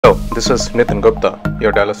Hello, this is Nitin Gupta,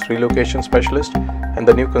 your Dallas Relocation Specialist and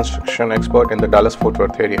the new construction expert in the Dallas-Fort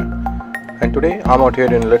Worth area. And today I'm out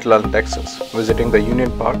here in Little Elm, Texas, visiting the Union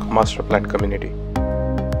Park Master Plan community.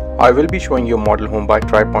 I will be showing you a model home by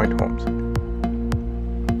Tri Pointe Homes.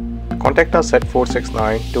 Contact us at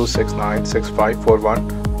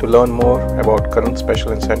 469-269-6541 to learn more about current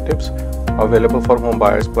special incentives available for home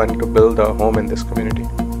buyers planning to build a home in this community.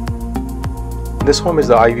 This home is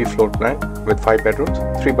the IV floor plan with 5 bedrooms,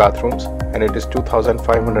 3 bathrooms, and it is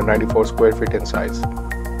 2,594 square feet in size.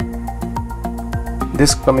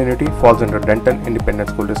 This community falls under Denton Independent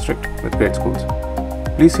School District with great schools.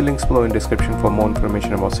 Please see links below in description for more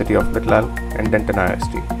information about City of Little Elm and Denton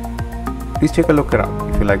ISD. Please take a look around.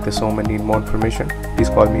 If you like this home and need more information, please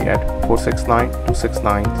call me at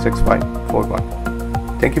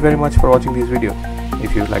 469-269-6541. Thank you very much for watching these videos.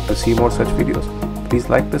 If you would like to see more such videos, please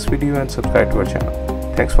like this video and subscribe to our channel.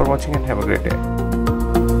 Thanks for watching and have a great day.